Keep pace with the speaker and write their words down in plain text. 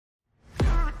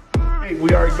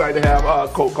great. We are excited to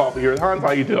have Colt Coffee here. Hans,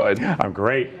 how you doing? I'm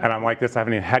great, and I'm like this. I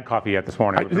haven't even had coffee yet this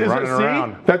morning. Running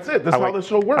around. That's it. That's how the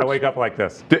show works. I wake up like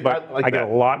this, but I get a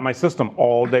lot in my system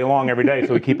all day long, every day,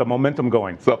 so we keep the momentum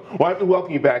going. So, well, I have to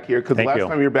welcome you back here because last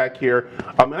time you were back here,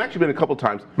 and actually been a couple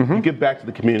times, you give back to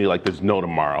the community like there's no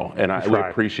tomorrow, and we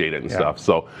appreciate it and stuff.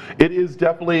 So it is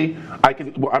definitely,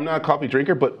 I'm not a coffee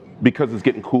drinker, but because it's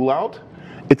getting cool out,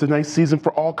 it's a nice season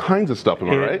for all kinds of stuff, am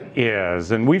I right? It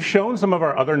is, and we've shown some of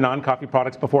our other non-coffee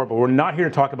products before, but we're not here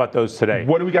to talk about those today.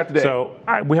 What do we got today? So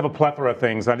we have a plethora of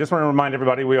things. I just want to remind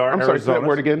everybody we are Sorry, say that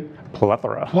word again?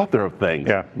 Plethora. Plethora of things.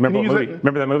 Yeah,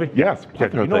 remember that movie? Yes,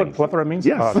 plethora. You know what plethora means?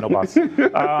 Yes. No boss.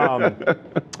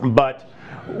 But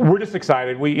we're just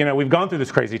excited. We've gone through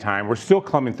this crazy time. We're still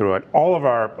coming through it. All of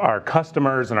our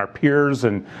customers and our peers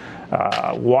and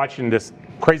watching this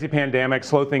crazy pandemic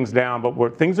slow things down,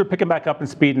 but things are picking back up and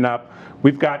speeding up.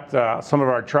 We've got some of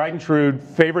our tried and true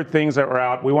favorite things that were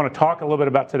out. We want to talk a little bit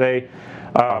about today.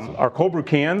 Our cold brew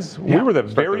cans. Yeah, we were the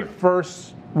very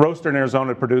first roaster in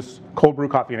Arizona to produce cold brew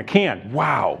coffee in a can.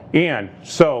 Wow. And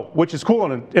so, which is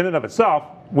cool in and of itself.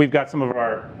 We've got some of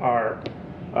our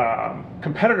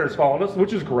competitors followed us,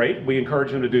 which is great. We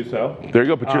encourage them to do so. There you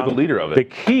go, but you're the leader of it. The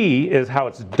key is how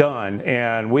it's done,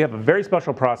 and we have a very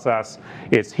special process.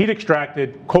 It's heat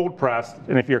extracted, cold pressed,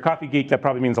 and if you're a coffee geek, that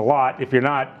probably means a lot. If you're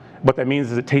not, what that means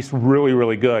is it tastes really,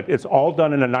 really good. It's all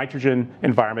done in a nitrogen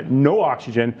environment, no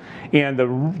oxygen, and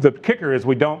the kicker is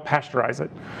we don't pasteurize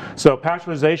it. So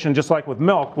pasteurization, just like with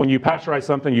milk, when you pasteurize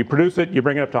something, you produce it, you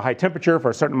bring it up to high temperature for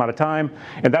a certain amount of time,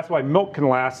 and that's why milk can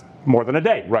last more than a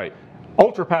day. Right.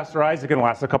 Ultra pasteurized, it can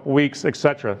last a couple weeks,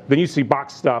 etc. Then you see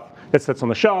boxed stuff that sits on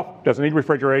the shelf, doesn't need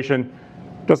refrigeration,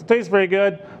 doesn't taste very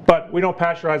good, but we don't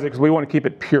pasteurize it because we want to keep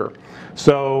it pure.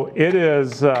 So it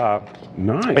is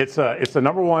nice. It's the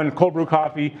 #1 cold brew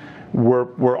coffee.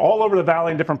 We're all over the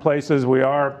valley in different places.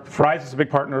 Fry's is a big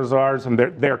partner of ours, and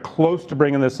they're close to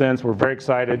bringing this in, so we're very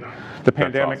excited. The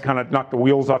pandemic kind of knocked the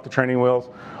wheels off the training wheels.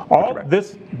 All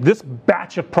this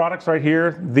batch of products right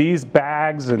here, these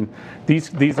bags and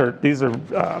these are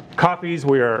coffees.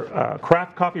 We are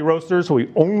craft coffee roasters, so we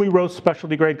only roast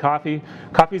specialty grade coffee.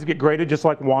 Coffees get graded just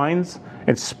like wines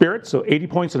and spirits, so 80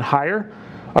 points and higher.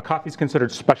 A coffee is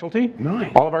considered specialty. Nice.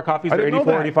 All of our coffees are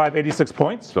 84, 85, 86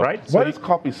 points, right? Why does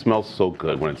coffee smell so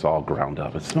good when it's all ground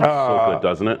up? It smells so good,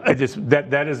 doesn't it?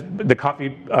 That is the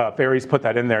coffee fairies put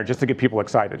that in there just to get people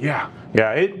excited. Yeah.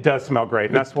 Yeah, it does smell great.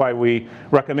 And that's why we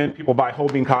recommend people buy whole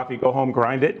bean coffee, go home,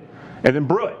 grind it, and then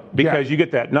brew it. Because you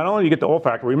get that. Not only do you get the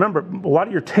olfactory, remember, a lot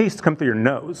of your tastes come through your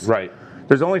nose. Right.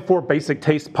 There's only 4 basic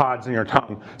taste pods in your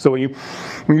tongue. So when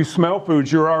you smell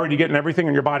foods, you're already getting everything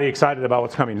in your body excited about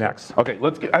what's coming next. Okay,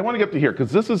 I want to get to here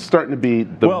because this is starting to be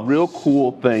the real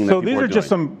cool thing. So these are just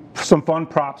some fun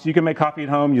props. You can make coffee at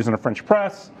home using a French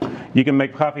press. You can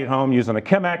make coffee at home using a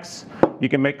Chemex. You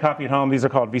can make coffee at home. These are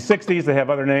called V60s. They have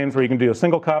other names where you can do a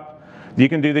single cup. You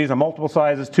can do these in multiple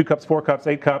sizes, 2 cups, 4 cups,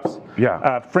 8 cups.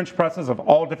 Yeah. French presses of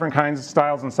all different kinds,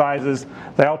 styles, and sizes.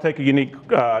 They all take a unique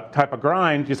type of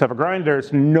grind. You just have a grinder.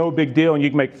 It's no big deal, and you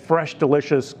can make fresh,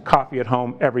 delicious coffee at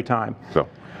home every time. So,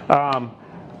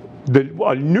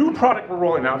 a new product we're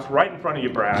rolling out is right in front of you,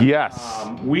 Brad. Yes.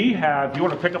 We have, you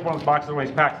want to pick up one of those boxes, one of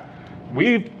these packs.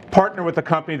 We've partnered with a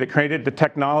company that created the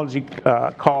technology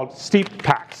called Steep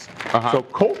Packs. So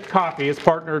Colt Coffee is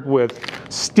partnered with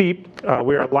Steep.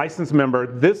 We are a licensed member.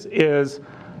 This is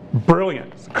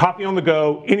brilliant. Coffee on the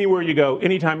go, anywhere you go,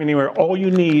 anytime, anywhere. All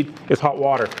you need is hot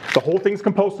water. The whole thing's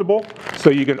compostable, so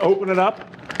you can open it up.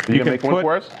 You can make one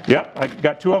for us? Yep, I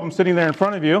got 2 of them sitting there in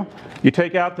front of you. You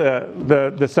take out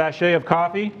the sachet of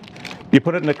coffee, you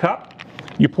put it in the cup,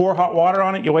 you pour hot water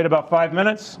on it, you wait about 5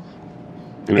 minutes,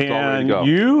 and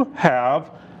you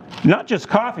have not just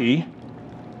coffee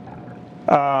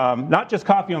on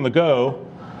the go,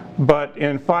 but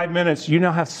in 5 minutes you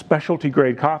now have specialty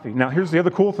grade coffee. Now here's the other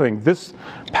cool thing. This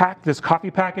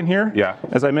coffee pack in here,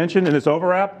 as I mentioned, in this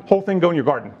overwrap, whole thing go in your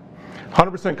garden.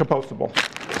 100% compostable.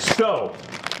 So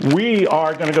we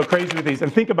are going to go crazy with these.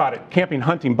 And think about it: camping,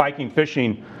 hunting, biking,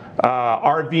 fishing,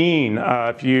 RVing.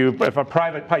 If a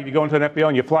private pilot, you go into an FBO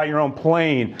and you fly your own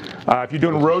plane. If you're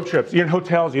doing road trips, you're in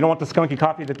hotels. You don't want the skunky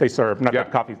coffee that they serve. Not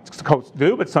that coffee coats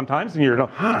do, but sometimes you're in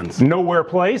a nowhere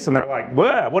place and they're like,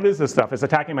 what is this stuff? It's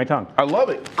attacking my tongue. I love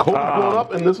it. Cold blown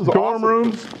up, and this is dorm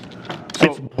rooms.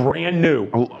 It's brand new.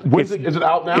 Is it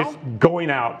out now? It's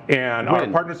going out, and our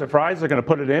partners at Fry's are going to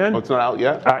put it in. Oh, it's not out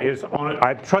yet? It's on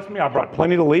it. Trust me, I brought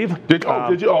plenty to leave. Did you?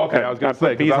 Oh, okay. I was going to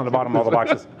say. These on the bottom of all the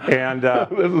boxes. And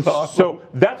this is awesome. So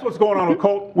that's what's going on with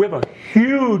Colt. We have a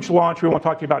huge launch we want to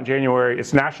talk to you about in January.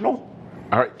 It's national.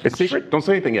 All right. It's secret. Don't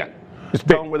say anything yet. It's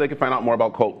Tell them where they can find out more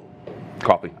about Colt.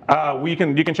 coffee? You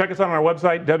can check us out on our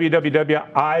website,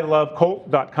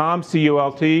 www.ilovecolt.com,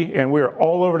 C-U-L-T, and we're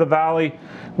all over the valley.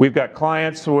 We've got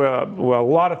clients, a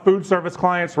lot of food service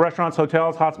clients, restaurants,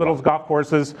 hotels, hospitals, golf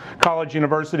courses, college,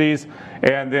 universities,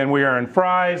 and then we are in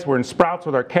Fry's, we're in Sprouts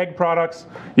with our keg products.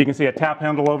 You can see a tap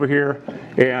handle over here,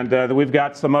 and we've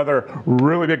got some other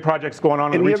really big projects going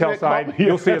on the retail side.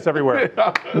 You'll see us everywhere.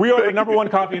 We are the #1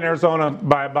 coffee in Arizona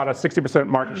by about a 60%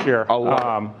 market share,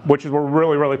 which is we're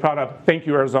really, really proud of. Thank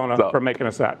you, Arizona, for making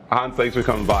us that. Hans, thanks for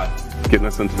coming by, getting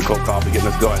us into the cold coffee, getting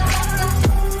us going.